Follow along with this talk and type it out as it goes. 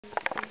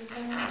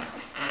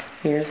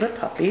Here's the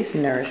puppies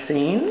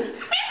nursing.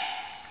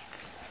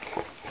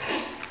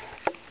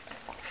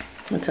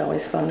 It's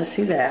always fun to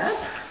see that.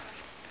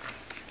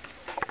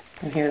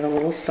 And hear the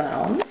little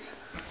sounds.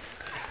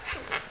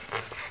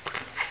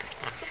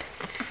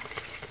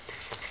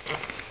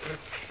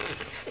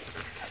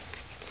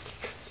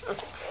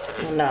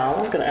 And now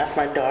I'm going to ask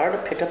my daughter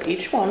to pick up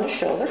each one to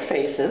show their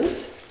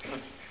faces.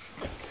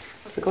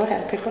 So go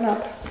ahead, pick one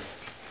up.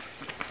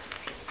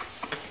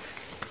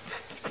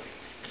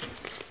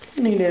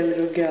 Isn't he that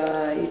little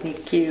guy? Isn't he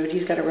cute?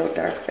 He's got a real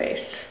dark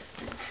face.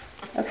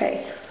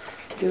 Okay,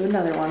 do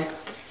another one.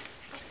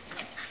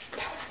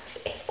 That one's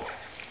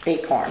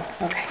acorn.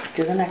 Okay,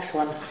 do the next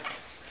one.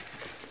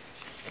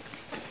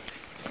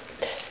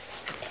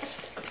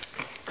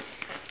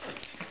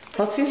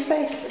 What's his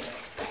face?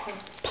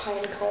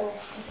 Pine cone.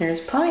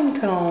 Here's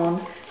pine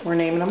cone. We're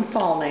naming them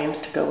fall names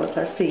to go with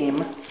our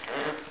theme.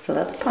 So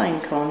that's pine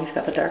cone. He's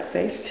got a dark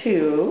face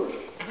too.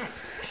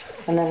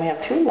 And then we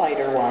have two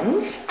lighter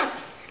ones.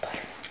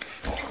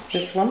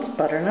 This one's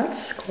butternut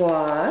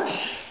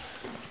squash.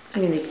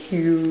 Isn't he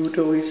cute?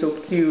 Oh, he's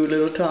so cute.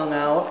 Little tongue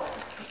out.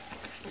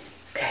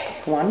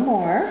 Okay, one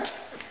more.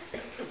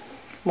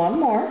 One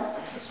more.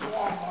 This is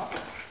walnut.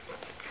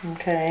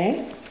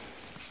 Okay.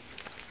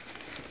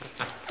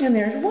 And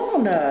there's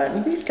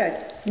Walnut. He's got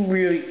a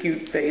really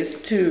cute face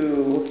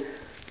too.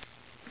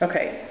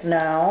 Okay,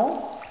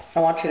 now I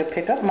want you to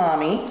pick up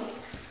Mommy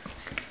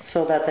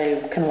so that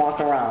they can walk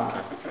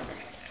around.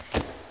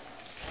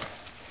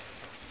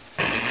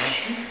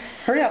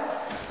 Hurry up.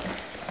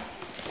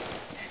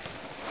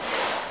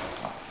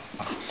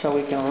 So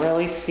we can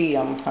really see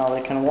them, how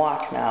they can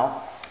walk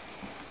now.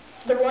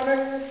 They're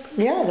wondering?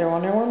 Yeah, they're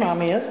wondering where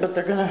Mommy is, but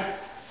they're going to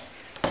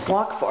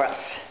walk for us.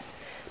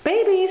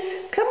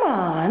 Babies, come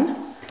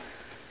on.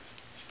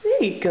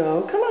 There you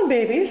go. Come on,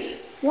 babies.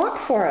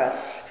 Walk for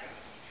us.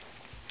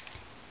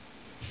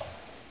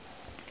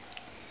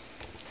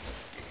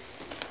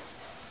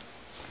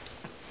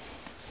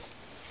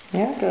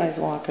 Yeah, guys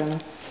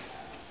walking.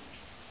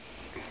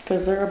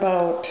 Because they're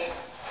about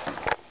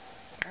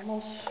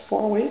almost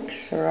 4 weeks,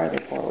 or are they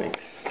 4 weeks?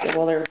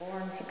 Well, they were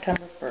born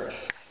September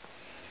 1st.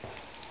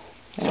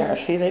 There,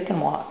 see, they can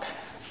walk.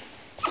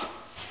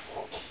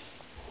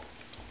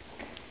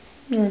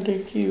 Aren't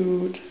they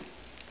cute?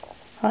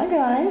 Hi,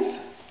 guys.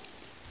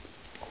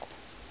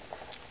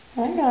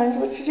 Hi, guys.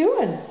 What you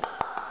doing?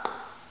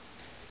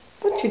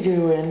 What you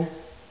doing?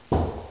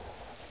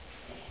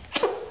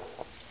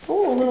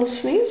 Oh, a little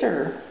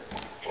sneezer.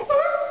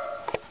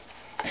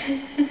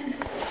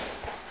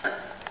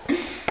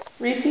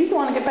 Reese, you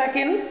want to get back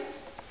in?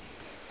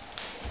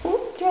 Do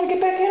you want to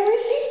get back in,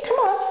 Reese? Come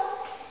on.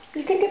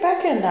 You can get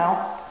back in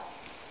now.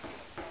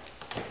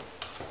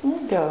 There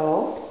you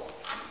go.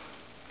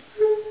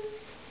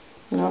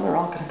 Now they're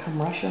all going to come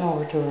rushing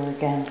over to her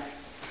again.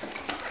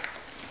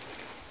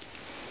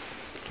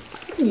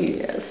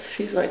 Yes,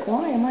 she's like,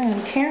 why am I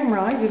on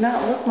camera? I do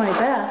not look my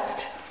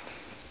best.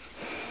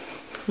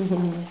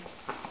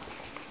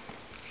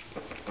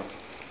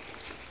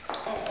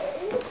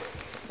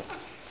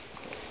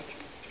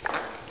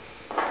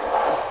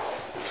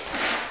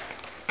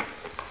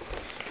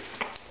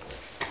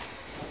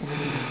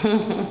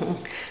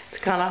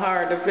 It's kind of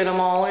hard to fit them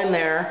all in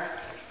there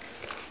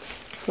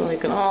so they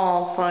can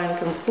all find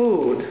some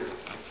food.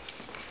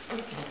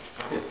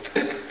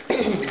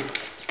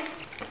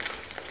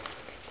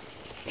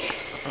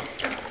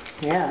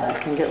 Yeah,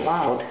 that can get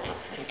loud.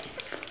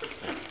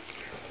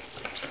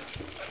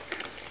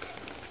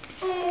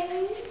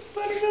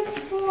 Butternut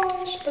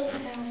squash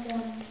doesn't have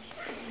one.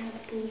 Doesn't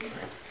have food.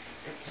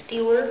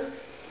 Stealer.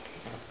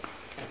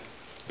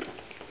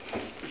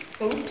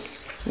 Oops.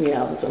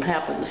 Yeah, that's what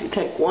happens. You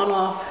take one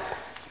off.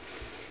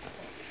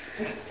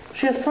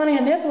 She has plenty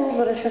of nibbles,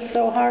 but it's just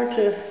so hard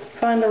to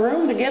find the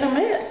room to get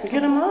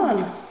them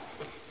on.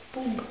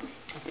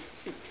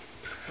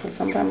 So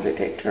sometimes they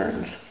take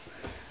turns.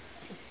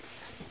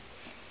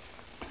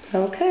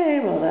 Okay,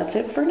 well that's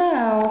it for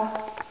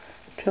now.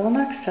 Till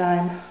next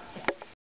time.